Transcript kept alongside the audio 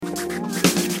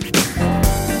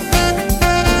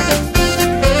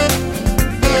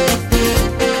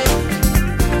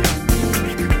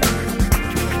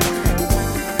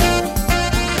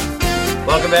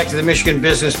back to the Michigan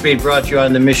Business Beat, brought to you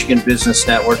on the Michigan Business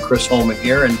Network. Chris Holman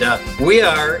here, and we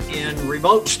are in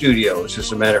remote studios,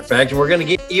 as a matter of fact, and we're going to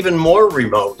get even more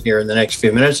remote here in the next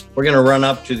few minutes. We're going to run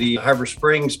up to the Harbor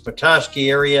Springs,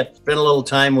 Petoskey area, spend a little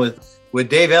time with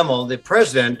Dave Emmel, the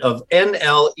president of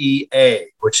NLEA,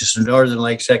 which is the Northern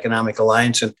Lakes Economic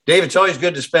Alliance. And Dave, it's always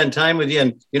good to spend time with you.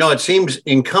 And, it seems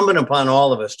incumbent upon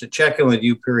all of us to check in with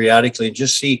you periodically and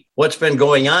just see what's been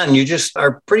going on. You just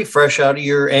are pretty fresh out of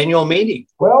your annual meeting.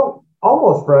 Well,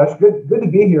 almost fresh. Good to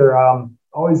be here.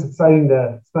 Always exciting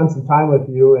to spend some time with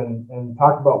you and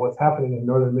talk about what's happening in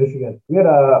Northern Michigan. We had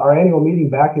our annual meeting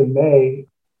back in May.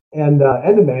 And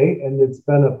end of May, and it's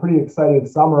been a pretty exciting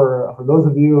summer for those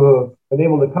of you who have been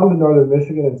able to come to Northern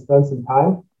Michigan and spend some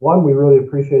time. One, we really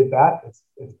appreciate that.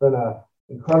 It's been an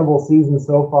incredible season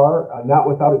so far, not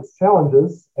without its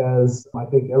challenges, as I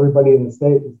think everybody in the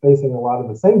state is facing a lot of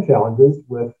the same challenges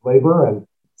with labor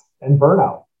and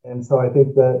burnout. And so I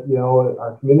think that,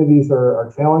 our communities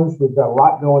are challenged. We've got a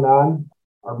lot going on.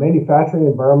 Our manufacturing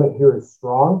environment here is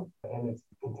strong, and it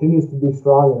continues to be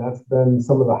strong, and that's been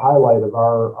some of the highlight of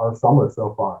our summer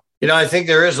so far. I think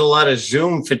there is a lot of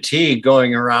Zoom fatigue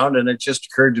going around, and it just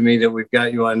occurred to me that we've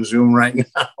got you on Zoom right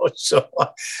now. So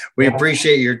we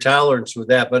appreciate your tolerance with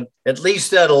that, but at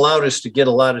least that allowed us to get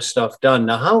a lot of stuff done.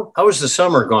 Now, how has the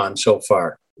summer gone so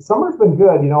far? The summer's been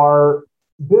good.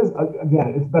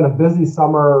 Again, it's been a busy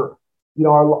summer. A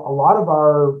lot of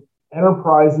our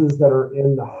enterprises that are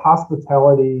in the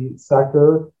hospitality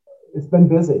sector, it's been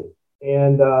busy.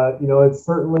 And, it's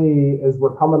certainly, as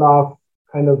we're coming off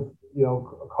kind of,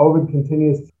 COVID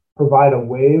continues to provide a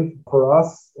wave for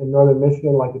us in Northern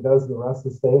Michigan like it does in the rest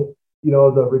of the state.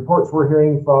 The reports we're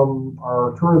hearing from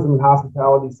our tourism and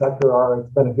hospitality sector are it's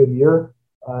been a good year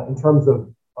in terms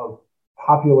of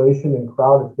population and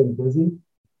crowd. It's been busy.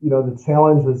 The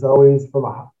challenge is always from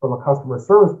a customer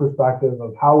service perspective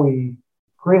of how we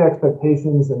create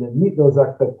expectations and then meet those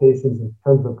expectations in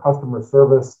terms of customer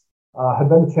service have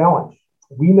been a challenge.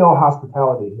 We know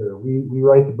hospitality here. We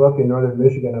write the book in Northern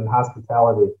Michigan on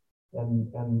hospitality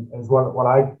and as what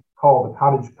I call the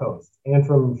cottage coast,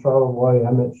 Antrim, Charlevoix,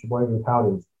 Emmett, Sheboygan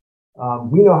counties.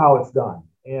 We know how it's done,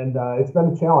 and it's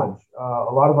been a challenge.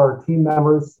 A lot of our team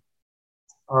members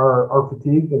are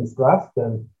fatigued and stressed,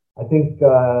 and I think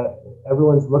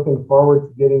everyone's looking forward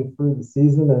to getting through the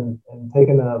season and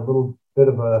taking a little bit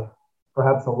of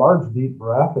perhaps a large deep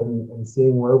breath and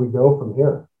seeing where we go from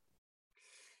here.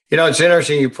 It's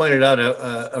interesting. You pointed out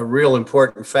a real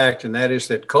important fact, and that is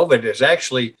that COVID has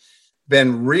actually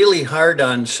been really hard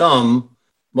on some,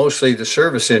 mostly the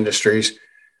service industries,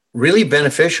 really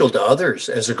beneficial to others.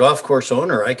 As a golf course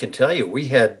owner, I can tell you, we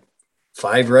had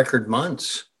 5 record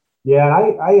months. Yeah,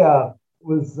 I play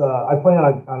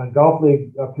on a golf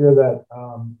league up here that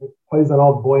plays on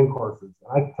all the Boyne courses.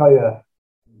 I can tell you,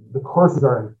 the courses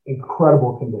are in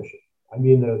incredible condition. I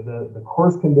mean, the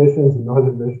course conditions in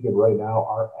Northern Michigan right now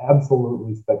are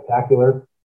absolutely spectacular.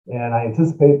 And I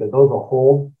anticipate that those will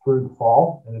hold through the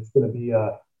fall. And it's going to be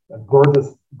a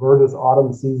gorgeous, gorgeous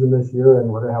autumn season this year. And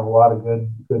we're going to have a lot of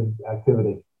good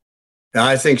activity.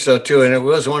 I think so, too. And it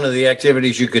was one of the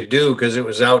activities you could do because it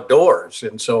was outdoors.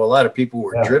 And so a lot of people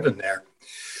were driven there.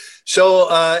 So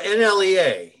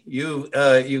NLEA, you've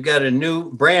got a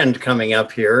new brand coming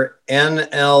up here,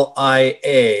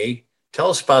 NLIA. Tell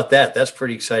us about that. That's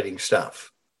pretty exciting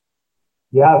stuff.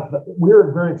 Yeah,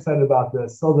 we're very excited about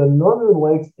this. So the Northern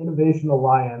Lakes Innovation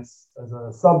Alliance, as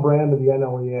a sub-brand of the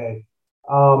NLEA,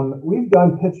 we've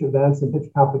done pitch events and pitch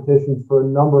competitions for a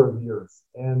number of years.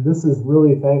 And this is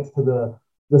really thanks to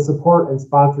the support and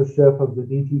sponsorship of the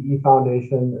DTE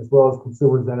Foundation, as well as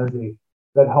Consumers Energy,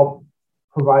 that help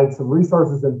provide some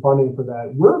resources and funding for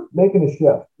that. We're making a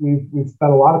shift. We've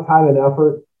spent a lot of time and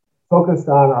effort focused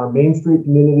on our Main Street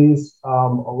communities. A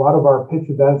lot of our pitch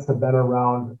events have been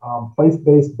around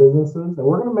place-based businesses, and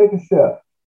we're going to make a shift.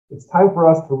 It's time for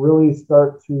us to really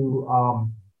start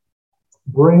to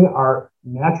bring our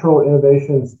natural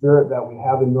innovation spirit that we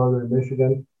have in Northern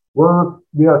Michigan.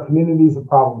 We are communities of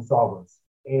problem solvers,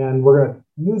 and we're going to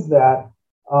use that,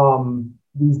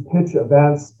 these pitch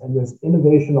events and this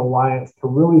innovation alliance to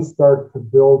really start to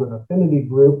build an affinity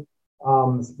group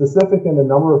specific in a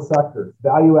number of sectors: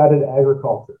 value-added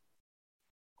agriculture,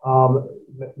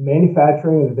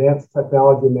 manufacturing and advanced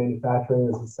technology manufacturing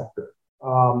is a sector.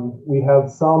 We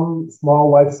have some small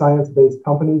life science-based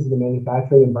companies in the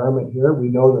manufacturing environment here. We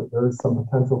know that there's some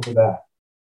potential for that.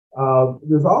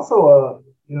 There's also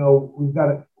we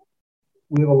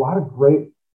have a lot of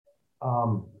great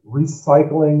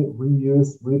recycling,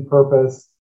 reuse, repurpose.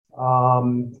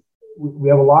 We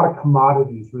have a lot of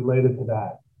commodities related to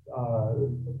that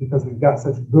because we've got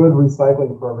such good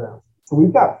recycling programs. So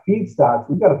we've got feedstocks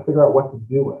we've got to figure out what to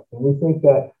do with. And we think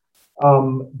that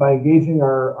by engaging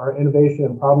our innovation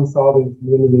and problem solving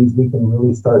communities, we can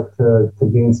really start to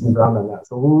gain some ground on that.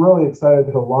 So we're really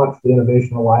excited to launch the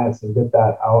Innovation Alliance and get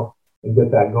that out and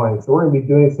get that going. So we're going to be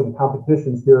doing some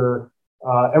competitions here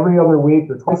every other week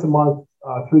or twice a month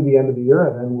through the end of the year,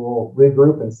 and then we'll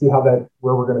regroup and see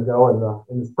where we're going to go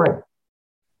in the spring.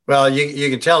 Well, you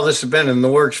can tell this has been in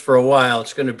the works for a while.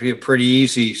 It's going to be a pretty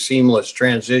easy, seamless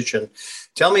transition.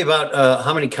 Tell me about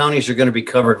how many counties are going to be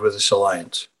covered with this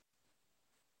alliance.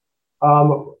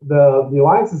 The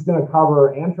alliance is going to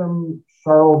cover Antrim,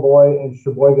 Charlevoix, and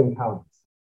Sheboygan counties,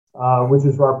 which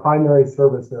is our primary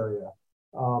service area.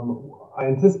 I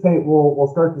anticipate we'll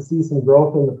start to see some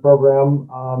growth in the program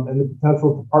and the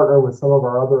potential to partner with some of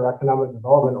our other economic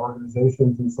development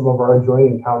organizations in some of our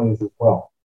adjoining counties as well.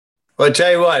 Well, I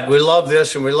tell you what, we love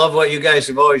this and we love what you guys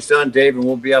have always done, Dave, and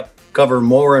we'll be cover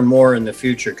more and more in the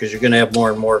future because you're going to have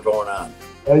more and more going on.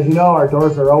 As you know, our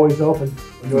doors are always open.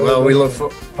 Well, we look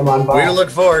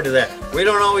forward to that. We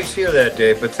don't always hear that,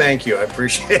 Dave, but thank you. I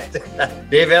appreciate that.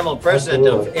 Dave Emmel, president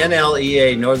of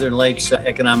NLEA, Northern Lakes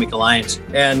Economic Alliance,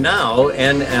 and now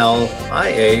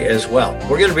NLIA as well.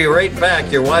 We're going to be right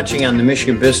back. You're watching on the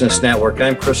Michigan Business Network.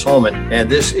 I'm Chris Holman, and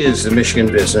this is the Michigan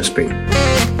Business Beat.